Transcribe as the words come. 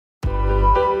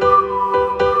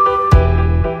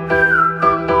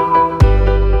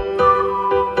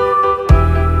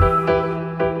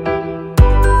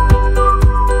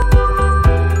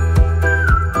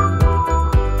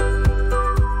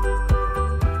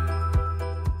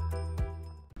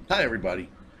Hi everybody,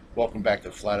 welcome back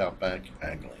to Flat Out Bank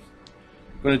Angling.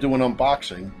 I'm going to do an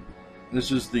unboxing.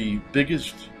 This is the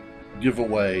biggest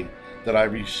giveaway that I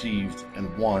received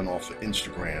and won off of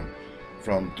Instagram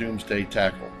from Doomsday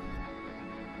Tackle.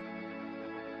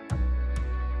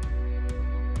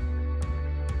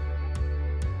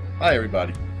 Hi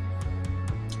everybody.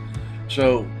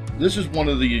 So this is one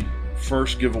of the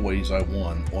first giveaways I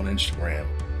won on Instagram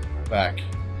back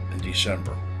in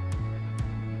December.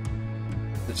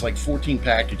 It's like 14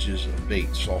 packages of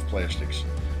bait, soft plastics,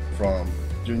 from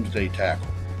Doomsday Tackle.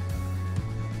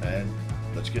 And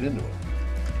let's get into it.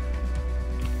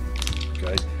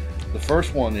 Okay, the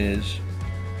first one is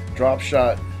Drop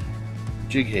Shot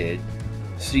Jig Head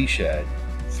Sea Shad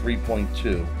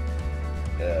 3.2,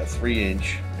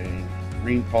 3-inch, and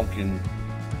green pumpkin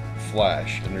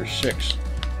flash, and there's 6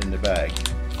 in the bag.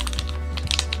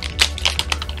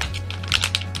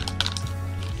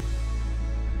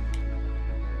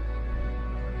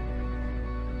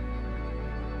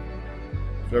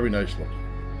 Very nice looking.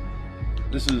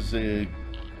 This is a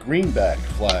greenback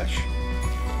flash,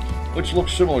 which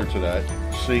looks similar to that.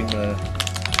 Same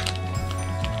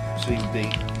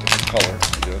bait, different color,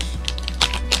 I guess.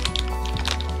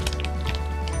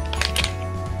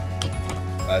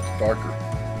 That's darker.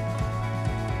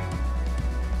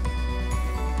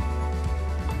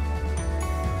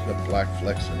 It's got black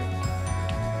flecks in it.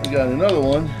 We got another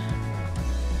one.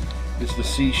 It's the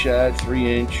Sea Shad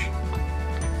 3-inch.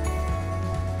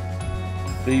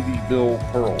 Baby Bill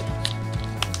Pearl.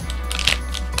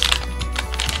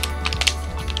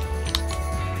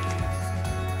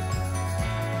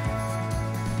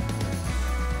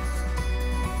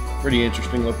 Pretty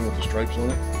interesting looking with the stripes on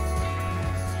it.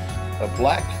 A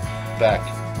black back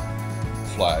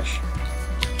flash.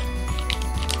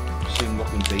 Same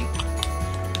looking bait.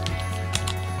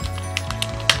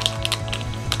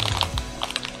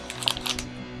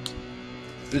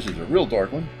 This is a real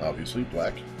dark one, obviously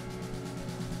black.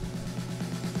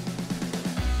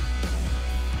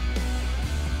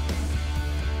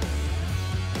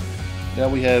 Now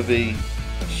we have a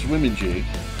swimming jig.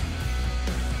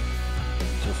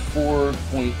 It's a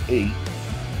 4.8.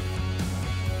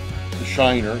 It's a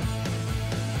shiner.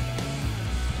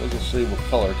 Doesn't say what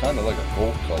color, kind of like a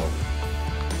gold color.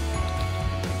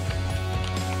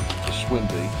 It's a swim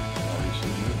bait,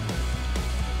 obviously.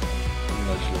 Pretty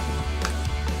nice looking.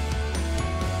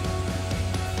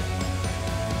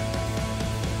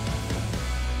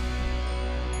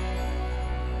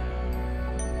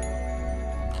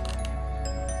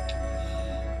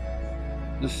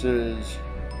 This is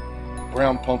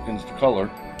brown pumpkin's the color.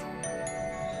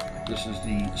 This is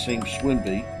the same swim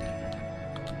bait.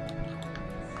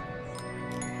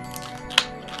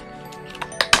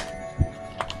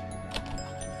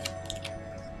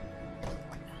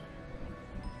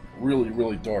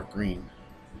 Really dark green.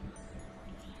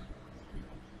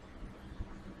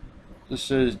 This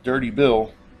says Dirty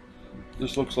Bill.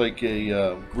 This looks like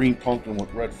a green pumpkin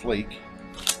with red flake.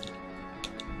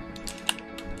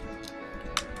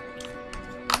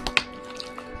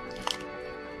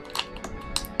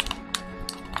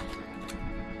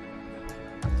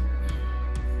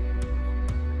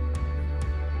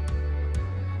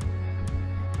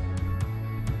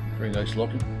 Very nice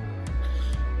looking.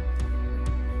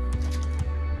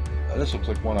 This looks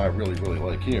like one I really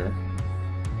like here.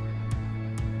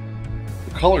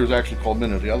 The color is actually called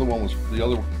Minnow. The other one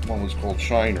was called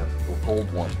Shiner, the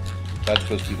gold one. That's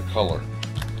supposed to be the color.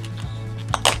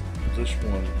 This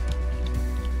one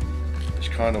is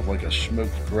kind of like a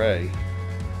smoked gray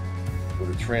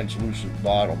with a translucent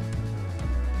bottom.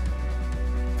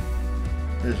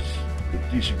 This is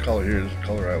a decent color here. This is a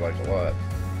color I like a lot.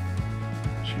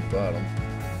 See bottom.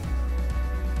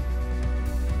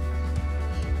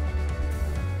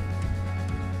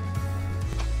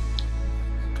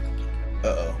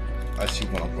 Uh-oh. I see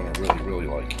one I'm going to really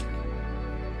like.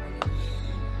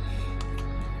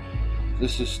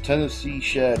 This is Tennessee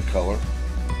Shad color.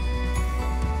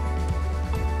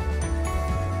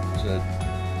 It's a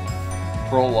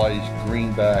pearlized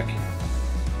greenback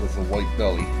with a white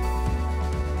belly.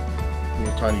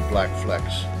 Little tiny black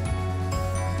flecks.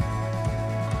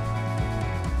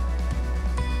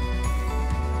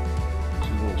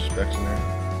 Specks in there.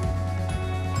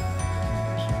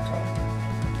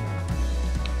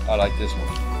 I like this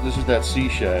one. This is that Sea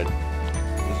Shad.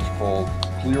 This is called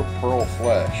Clear Pearl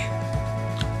Flash.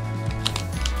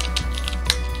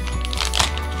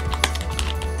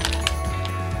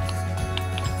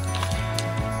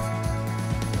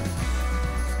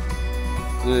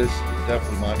 This is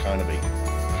definitely my kind of bait.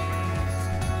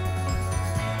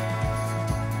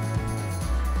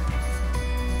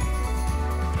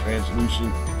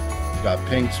 translucent. It's got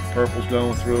pinks, purples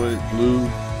going through it, blue.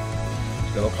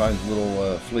 It's got all kinds of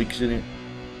little flakes in it.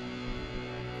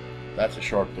 That's a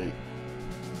shark bait.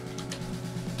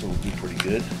 So it'll do pretty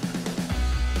good.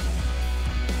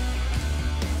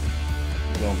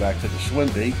 Going back to the swim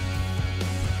bait.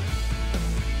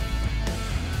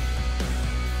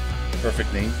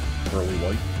 Perfect name, pearly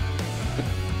white.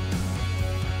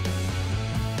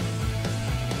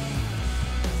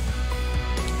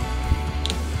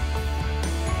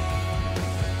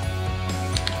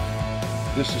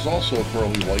 This is also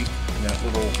pearly white in that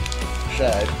little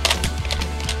shad.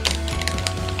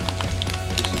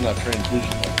 This is not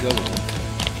translucent like the other one,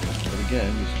 but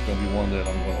again, this is going to be one that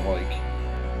I'm going to like.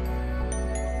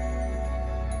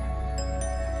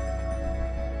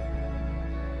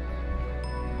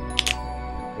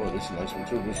 Oh, this is a nice one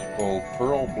too. This is called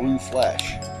Pearl Blue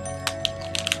Flash.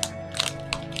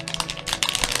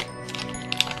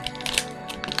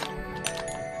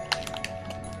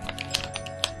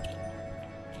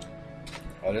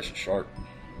 Oh, this is sharp.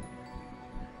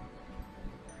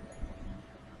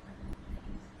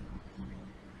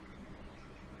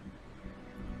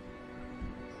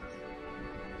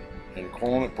 And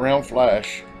calling it Brown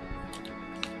Flash.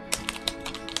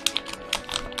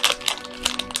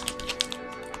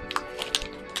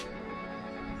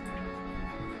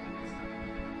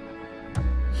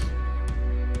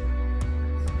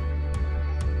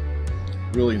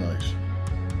 Really nice.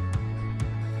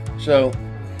 So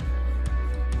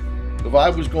if I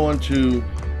was going to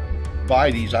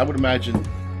buy these, I would imagine,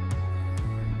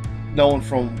 knowing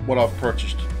from what I've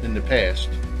purchased in the past,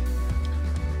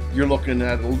 you're looking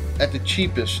at the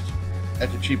cheapest,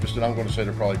 and I'm going to say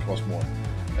they probably cost more.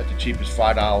 At the cheapest,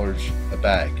 $5 a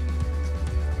bag.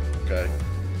 Okay.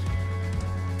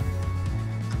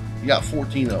 You got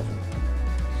 14 of them.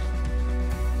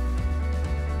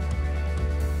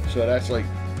 So that's like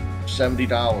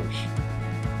 $70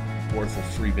 worth of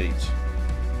free baits.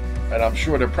 And I'm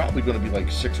sure they're probably going to be like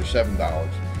 $6 or $7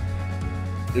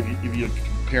 if you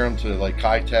compare them to like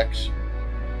Kitex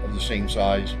of the same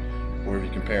size, or if you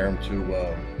compare them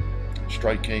to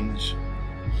Strike Kings.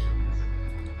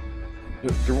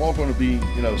 They're all going to be,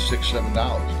 you know, $6,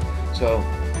 $7. So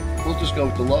we'll just go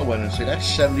with the low end and say that's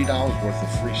 $70 worth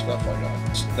of free stuff I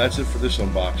got. That's it for this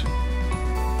unboxing.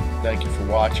 Thank you for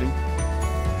watching.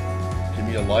 Give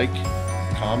me a like,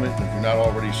 comment, and if you're not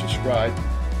already subscribed,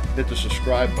 hit the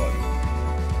subscribe button.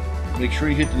 Make sure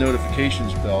you hit the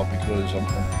notifications bell, because I'm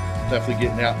definitely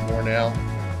getting out more now.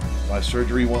 My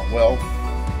surgery went well.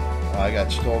 I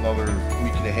got still another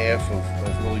week and a half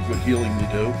of really good healing to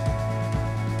do.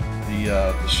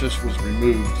 The cyst was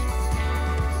removed,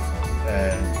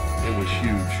 and it was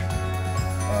huge.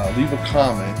 Leave a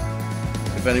comment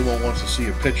if anyone wants to see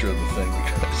a picture of the thing,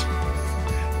 because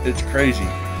it's crazy.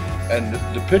 And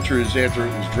the picture is after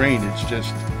it was drained. It's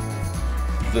just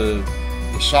the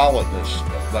solidness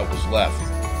that was left.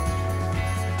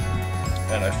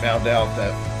 And I found out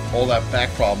that all that back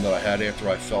problem that I had after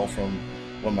I fell from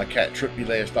when my cat tripped me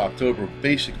last October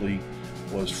basically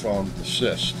was from the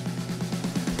cyst.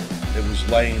 It was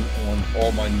laying on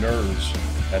all my nerves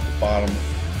at the bottom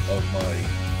of my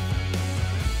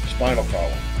spinal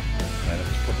column, and it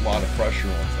was putting a lot of pressure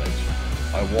on things.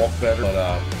 I walk better,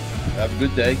 but have a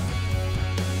good day.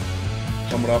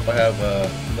 Coming up, I have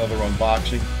another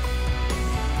unboxing,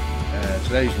 and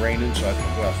today's raining, so I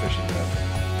can go out fishing today.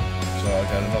 So I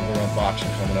got another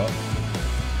unboxing coming up.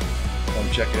 Come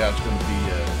check it out. It's going to be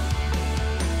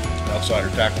Outsider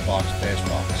Tackle Box Bass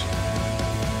Box.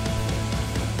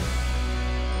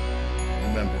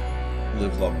 Remember,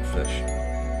 live, love, and fish.